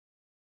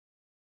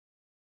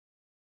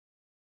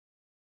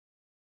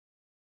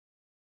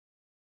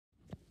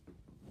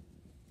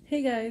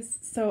Hey guys,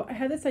 so I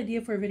had this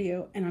idea for a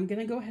video and I'm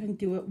gonna go ahead and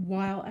do it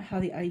while I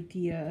have the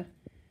idea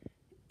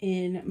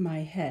in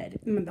my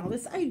head. Now,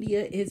 this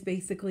idea is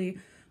basically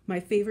my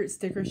favorite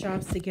sticker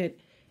shops to get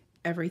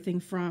everything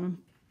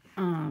from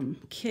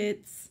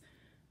kits,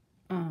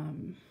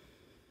 um,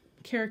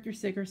 character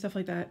stickers, stuff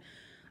like that.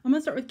 I'm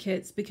gonna start with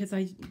kits because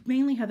I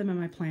mainly have them in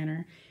my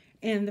planner.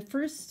 And the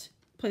first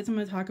place I'm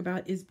gonna talk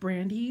about is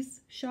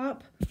Brandy's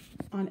shop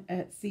on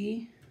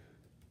Etsy.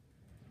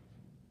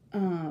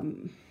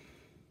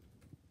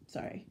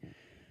 Sorry.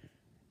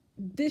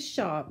 This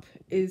shop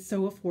is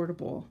so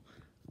affordable.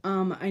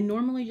 I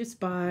normally just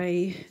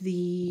buy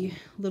the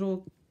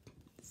little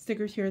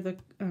stickers here, the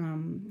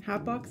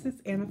half boxes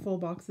and the full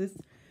boxes.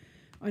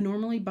 I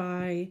normally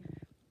buy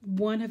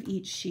one of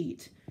each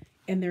sheet,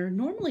 and they're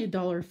normally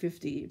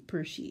 $1.50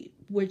 per sheet,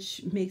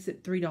 which makes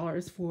it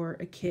 $3 for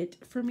a kit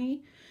for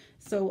me.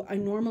 So I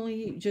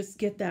normally just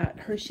get that.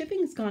 Her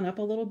shipping's gone up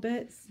a little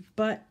bit,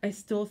 but I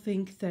still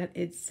think that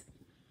it's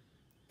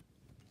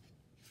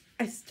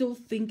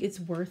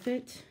worth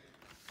it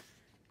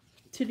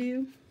to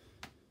do.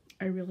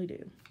 I really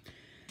do.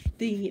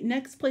 The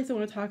next place I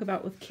want to talk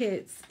about with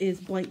kits is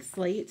Blank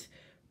Slate.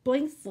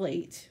 Blank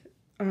Slate,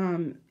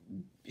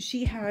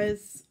 she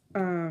has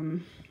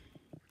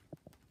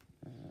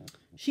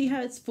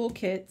full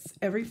kits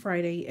every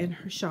Friday in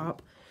her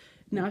shop.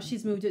 Now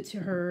she's moved it to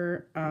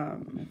her,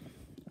 I'm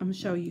going to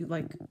show you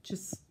like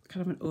just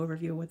kind of an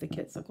overview of what the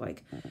kits look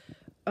like.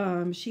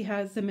 She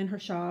has them in her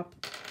shop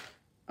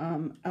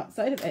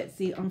outside of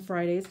Etsy on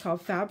Fridays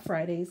called Fab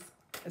Fridays.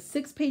 A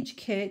 6-page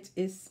kit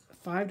is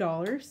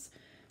 $5.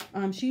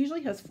 She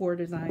usually has 4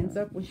 designs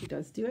up when she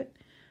does do it.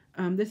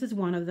 This is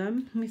one of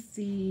them. Let me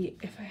see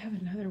if I have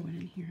another one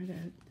in here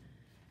that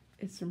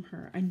is from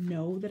her. I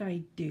know that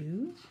I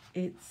do.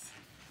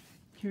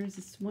 Here's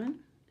this one.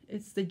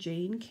 It's the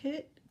Jane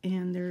kit,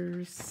 and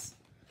there's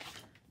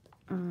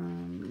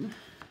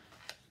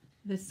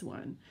this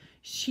one.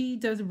 She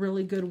does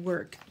really good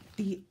work.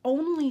 The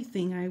only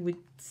thing I would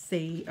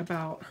say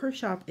about her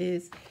shop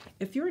is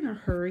if you're in a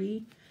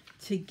hurry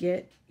to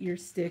get your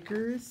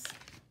stickers,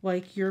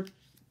 like you're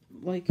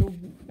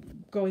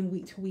going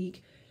week to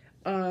week,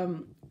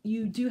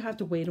 you do have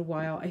to wait a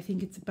while. I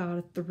think it's about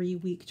a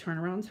 3-week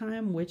turnaround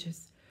time, which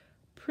is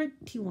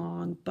pretty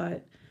long,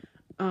 but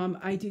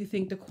I do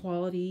think the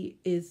quality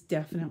is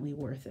definitely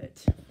worth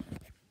it.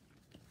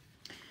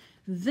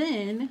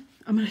 Then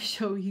I'm going to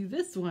show you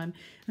this one.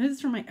 And this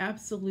is from my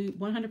absolute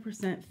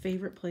 100%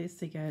 favorite place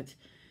to get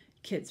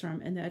kits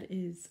from, and that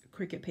is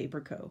Cricut Paper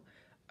Co.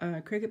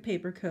 Cricut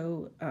Paper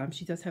Co.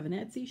 She does have an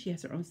Etsy. She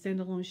has her own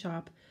standalone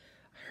shop.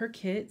 Her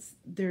kits,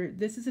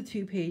 this is a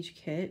 2-page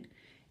kit,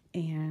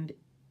 and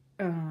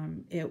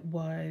it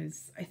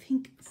was, I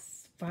think,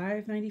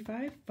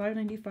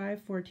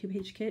 $5.95 for a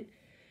 2-page kit.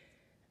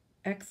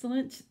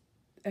 Excellent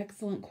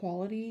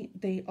quality.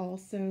 They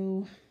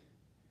also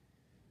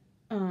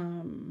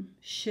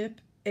ship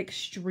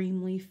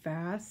extremely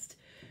fast.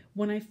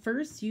 When I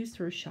first used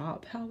her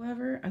shop,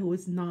 however, I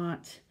was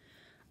not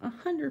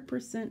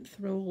 100%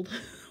 thrilled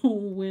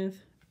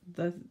with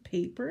the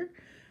paper,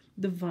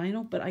 the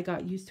vinyl, but I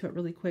got used to it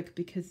really quick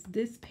because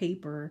this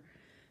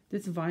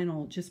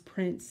vinyl just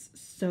prints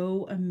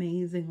so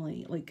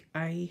amazingly. Like,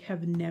 I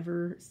have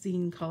never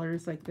seen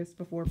colors like this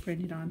before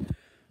printed on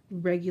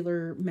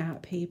regular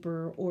matte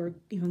paper or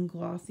even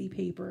glossy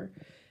paper.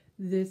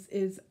 This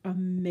is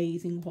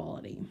amazing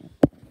quality.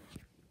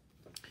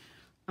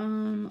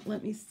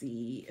 Let me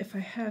see if I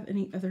have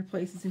any other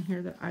places in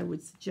here that I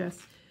would suggest.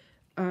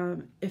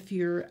 If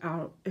you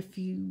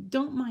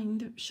don't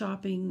mind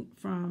shopping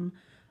from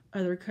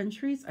other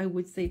countries, I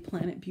would say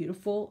Planet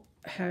Beautiful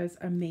has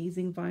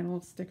amazing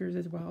vinyl stickers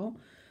as well.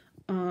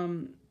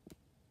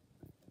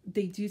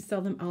 They do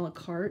sell them a la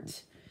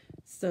carte,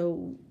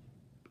 so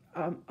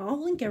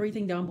I'll link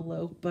everything down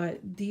below, but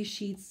these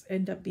sheets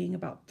end up being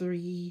about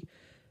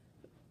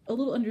a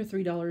little under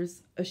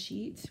 $3 a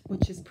sheet,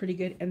 which is pretty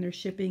good, and their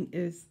shipping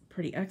is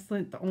pretty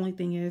excellent. The only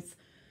thing is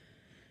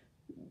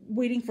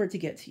waiting for it to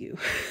get to you.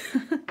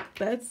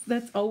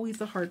 That's always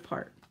the hard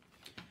part.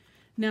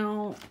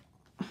 Now,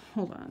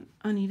 hold on.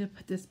 I need to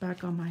put this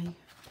back on my...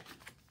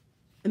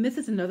 And this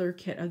is another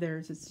kit of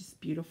theirs. It's just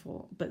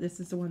beautiful, but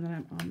this is the one that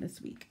I'm on this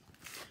week.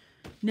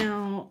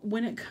 Now,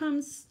 when it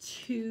comes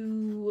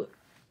to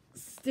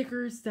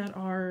stickers that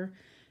are,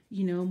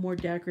 you know, more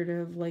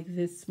decorative, like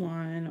this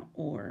one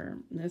or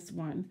this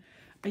one,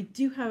 I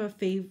do have a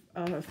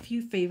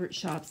few favorite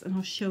shops, and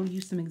I'll show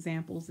you some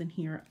examples in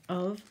here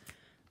of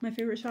my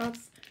favorite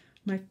shops.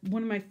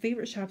 One of my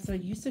favorite shops that I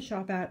used to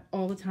shop at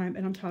all the time,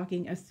 and I'm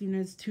talking as soon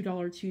as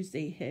 $2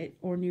 Tuesday hit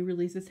or new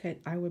releases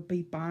hit, I would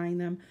be buying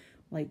them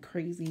like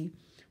crazy,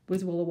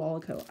 was Willa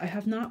Walla Co. I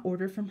have not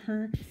ordered from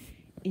her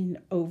in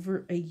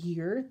over a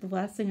year. The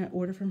last thing I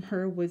ordered from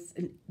her was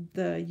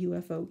the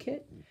UFO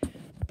kit,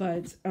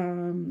 but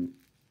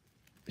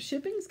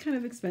shipping's kind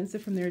of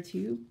expensive from there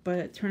too,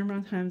 but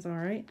turnaround time's all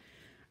right.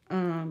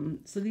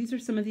 So these are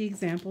some of the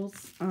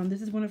examples.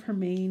 This is one of her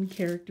main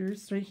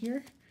characters right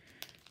here.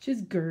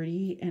 She's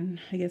Gertie and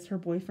I guess her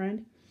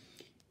boyfriend.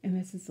 And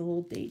this is a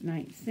little date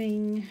night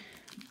thing.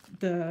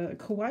 The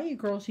Kawaii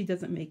Girl, she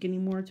doesn't make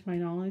anymore to my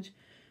knowledge.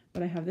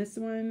 But I have this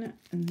one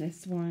and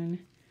this one.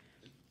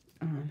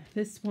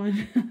 This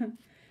one.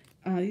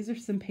 These are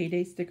some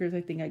payday stickers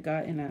I think I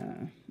got in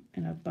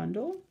a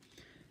bundle.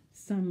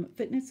 Some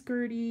fitness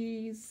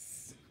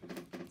Gerties.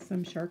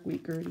 Some Shark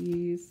Week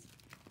Gerties.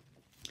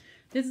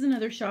 This is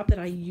another shop that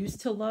I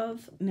used to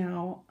love.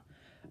 Now,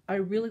 I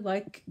really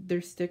like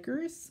their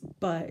stickers,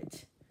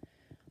 but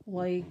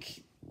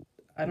like,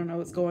 I don't know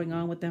what's going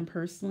on with them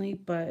personally,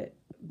 but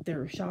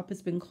their shop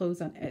has been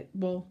closed on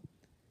well,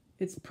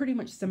 it's pretty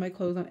much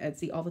semi-closed on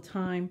Etsy all the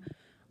time.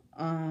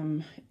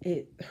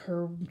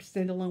 Her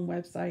standalone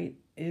website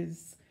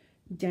is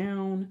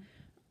down.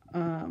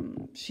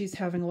 She's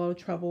having a lot of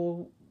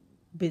trouble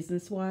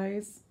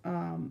business-wise.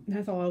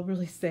 That's all I'll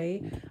really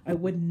say. I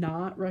would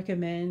not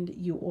recommend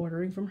you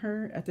ordering from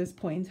her at this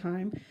point in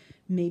time.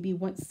 Maybe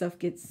once stuff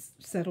gets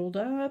settled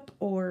up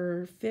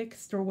or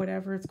fixed or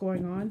whatever is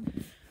going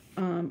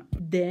on,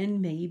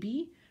 then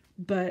maybe.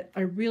 But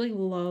I really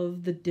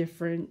love the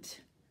different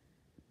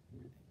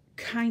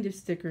kind of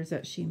stickers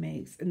that she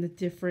makes and the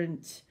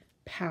different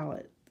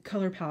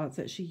color palettes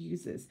that she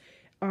uses.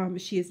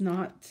 She is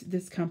not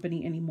this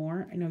company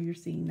anymore. I know you're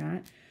seeing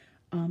that.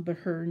 But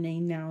her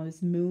name now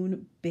is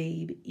Moon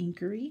Babe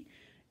Inkery.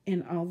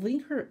 And I'll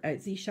link her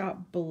Etsy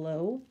shop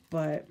below.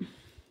 But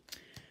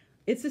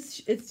it's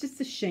just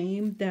a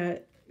shame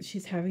that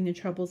she's having the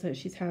troubles that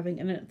she's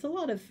having. And it's a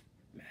lot of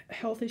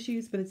health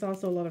issues, but it's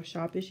also a lot of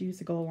shop issues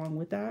to go along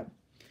with that.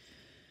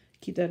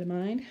 Keep that in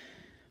mind.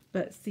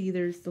 But see,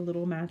 there's the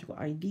little magical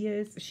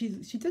ideas. She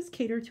does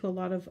cater to a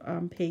lot of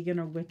pagan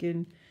or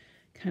Wiccan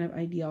kind of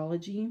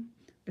ideology.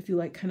 If you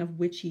like kind of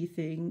witchy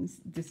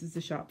things, this is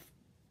the shop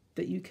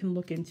that you can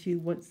look into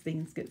once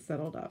things get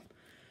settled up.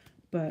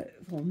 But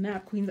little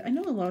nap queens, I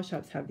know a lot of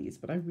shops have these,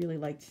 but I really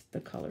liked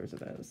the colors of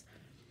those.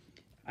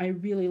 I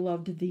really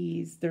loved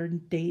these. They're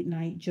date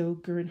night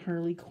Joker and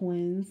Harley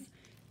Quinns.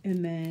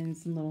 And then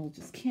some little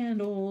just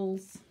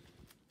candles.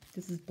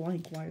 This is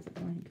blank. Why is it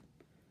blank?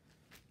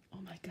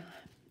 Oh my god.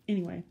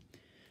 Anyway,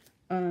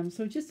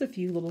 so just a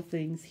few little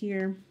things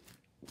here.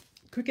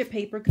 Cricut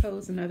Paper Co.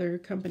 is another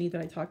company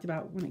that I talked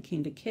about when it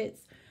came to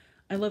kits.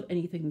 I love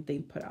anything that they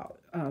put out.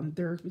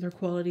 Their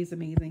quality is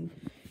amazing.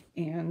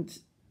 And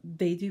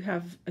they do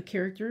have a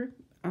character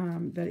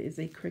that is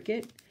a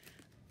Cricut.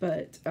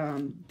 But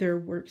their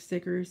work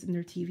stickers and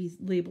their TV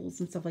labels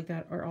and stuff like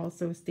that are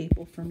also a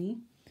staple for me.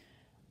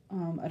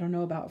 I don't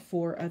know about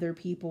for other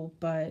people,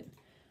 but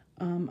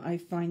I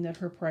find that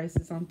her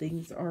prices on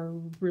things are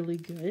really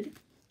good.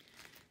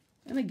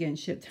 And again,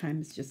 ship time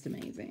is just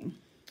amazing.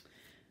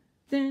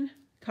 Then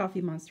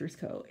Coffee Monsters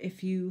Co.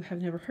 If you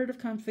have never heard of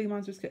Coffee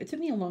Monsters Co., it took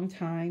me a long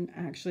time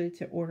actually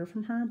to order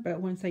from her.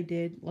 But once I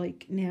did,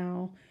 like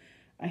now,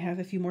 I have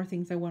a few more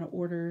things I want to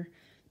order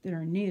that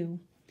are new.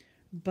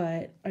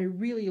 But I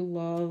really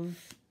love,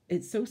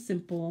 it's so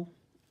simple.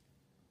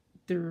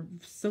 They're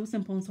so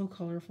simple and so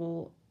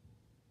colorful.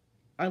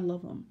 I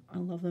love them. I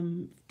love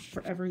them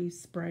for every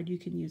spread you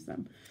can use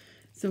them.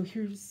 So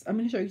I'm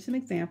going to show you some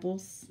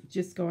examples,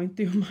 just going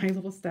through my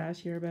little stash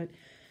here, but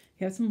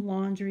you have some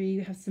laundry,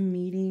 you have some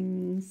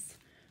meetings,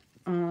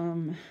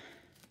 some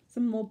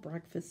little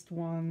breakfast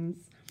ones,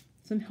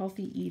 some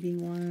healthy eating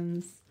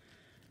ones,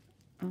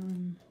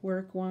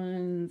 work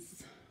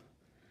ones.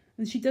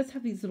 And she does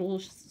have these little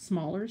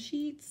smaller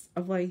sheets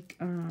of like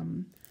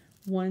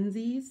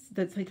onesies.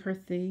 That's like her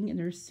thing, and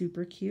they're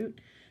super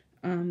cute.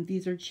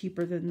 These are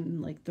cheaper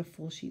than like the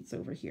full sheets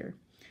over here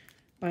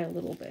by a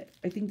little bit.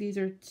 I think these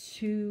are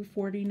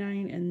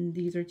 $2.49 and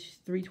these are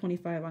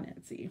 $3.25 on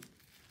Etsy.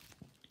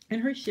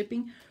 And her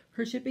shipping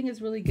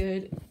is really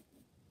good.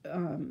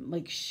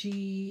 Like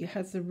she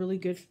has a really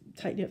good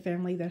tight-knit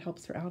family that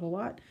helps her out a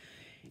lot.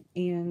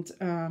 And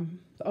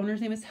the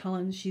owner's name is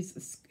Helen.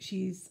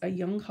 She's a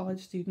young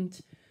college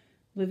student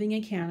living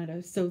in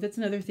Canada. So that's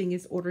another thing,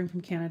 is ordering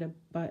from Canada.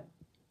 But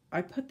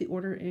I put the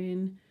order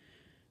in,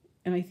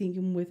 and I think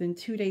within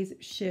 2 days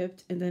it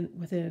shipped, and then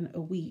within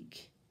a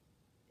week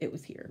it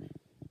was here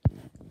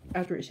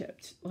after it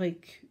shipped,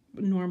 like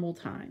normal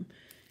time.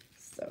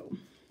 So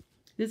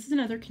this is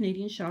another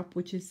Canadian shop,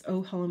 which is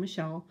Oh Hello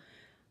Michelle.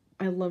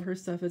 I love her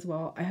stuff as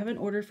well. I haven't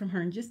ordered from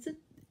her in just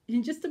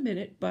a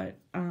minute, but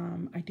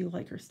I do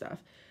like her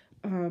stuff.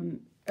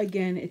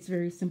 Again, it's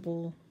very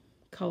simple,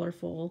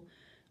 colorful,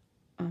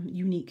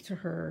 unique to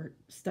her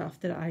stuff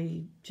that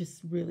I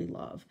just really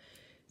love.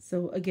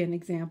 So again,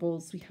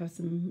 examples, we have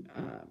some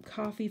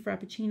coffee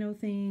frappuccino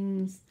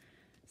things,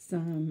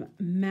 some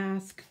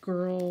mask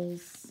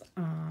girls.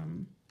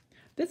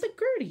 That's a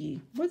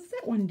Gertie. What's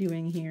that one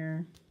doing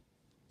here?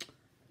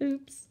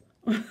 Oops.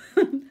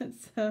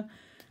 That's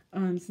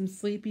some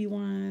sleepy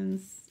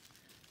ones.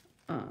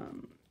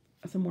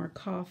 Some more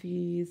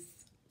coffees,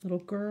 little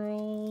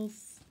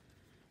girls,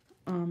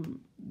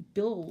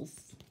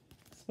 bills.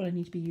 That's what I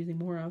need to be using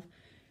more of.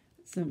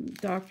 Some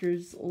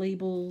doctor's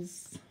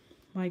labels,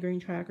 migraine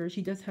trackers.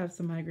 She does have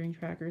some migraine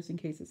trackers in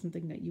case it's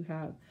something that you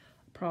have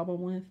a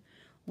problem with,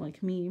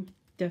 like me.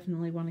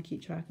 Definitely want to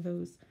keep track of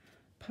those.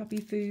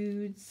 puppy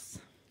foods,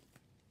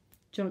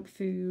 junk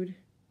food,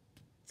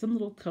 some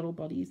little cuddle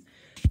buddies.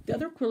 The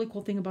other really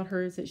cool thing about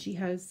her is that she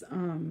has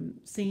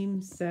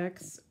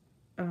same-sex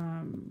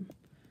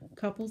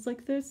couples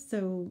like this.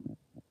 So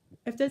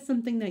if that's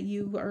something that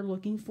you are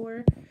looking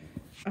for,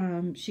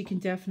 she can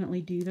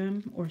definitely do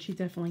them, or she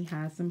definitely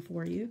has them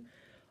for you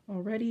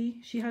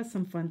already. She has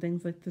some fun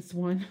things like this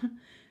one.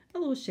 A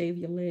little shave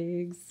your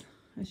legs.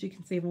 As you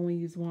can see, I've only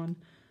used one.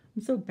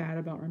 I'm so bad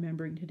about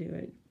remembering to do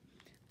it.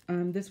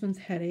 This one's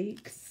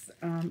headaches.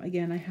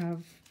 Again, I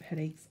have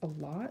headaches a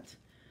lot.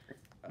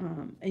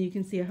 And you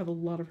can see I have a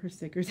lot of her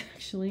stickers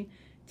actually.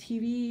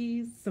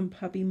 TVs, some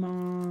Puppy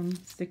Mom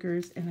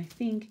stickers, and I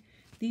think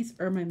these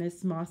are my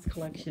Miss Moss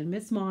collection.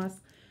 Miss Moss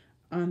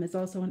is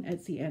also on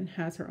Etsy and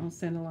has her own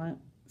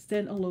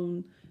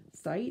standalone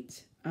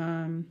site.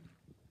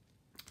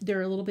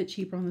 They're a little bit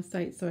cheaper on the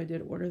site, so I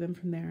did order them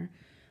from there.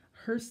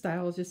 Her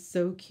style is just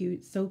so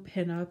cute, so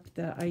pin-up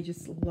that I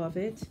just love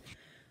it.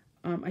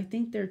 I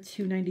think they're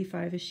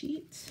 $2.95 a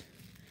sheet,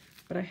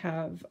 but I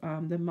have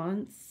the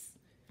month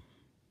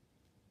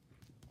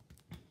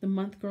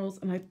girls,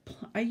 and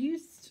I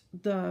used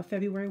the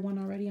February one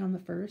already on the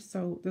 1st,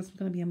 so this is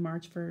going to be on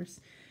March 1st,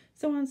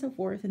 so on and so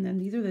forth. And then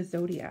these are the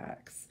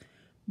Zodiacs,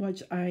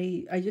 which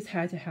I just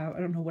had to have. I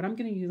don't know what I'm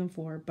going to use them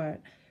for,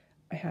 but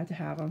I had to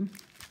have them.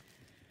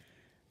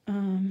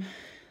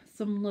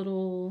 Some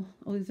little,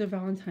 oh, these are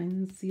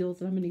Valentine's seals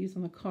that I'm going to use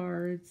on the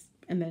cards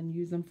and then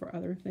use them for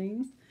other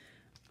things.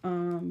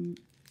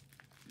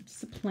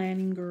 Just a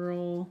planning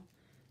girl,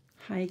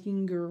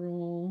 hiking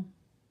girl,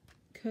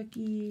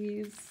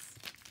 cookies,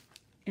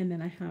 and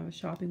then I have a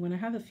shopping one. I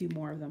have a few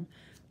more of them,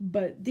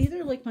 but these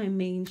are like my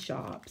main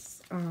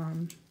shops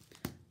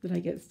that I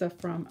get stuff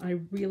from. I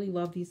really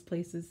love these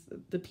places.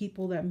 The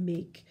people that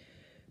make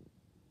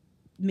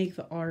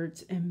the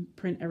art and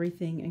print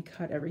everything and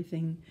cut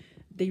everything,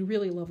 they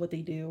really love what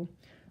they do.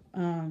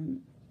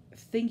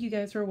 Thank you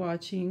guys for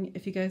watching.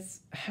 If you guys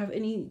have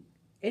any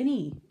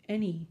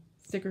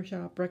sticker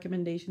shop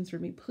recommendations for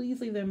me,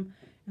 please leave them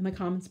in the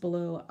comments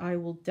below. I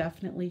will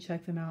definitely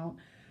check them out.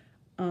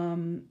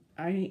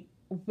 I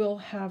will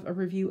have a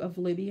review of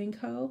Libby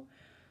 & Co.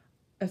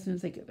 as soon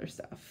as I get their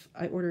stuff.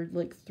 I ordered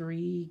like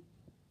three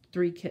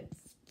kits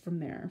from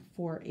there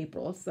for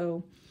April,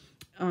 so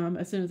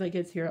as soon as I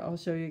get here, I'll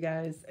show you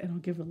guys and I'll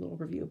give a little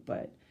review.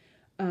 But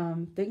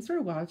thanks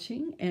for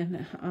watching,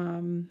 and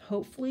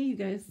hopefully you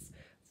guys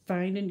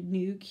find a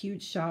new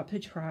cute shop to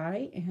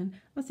try, and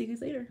I'll see you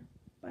guys later.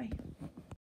 Bye.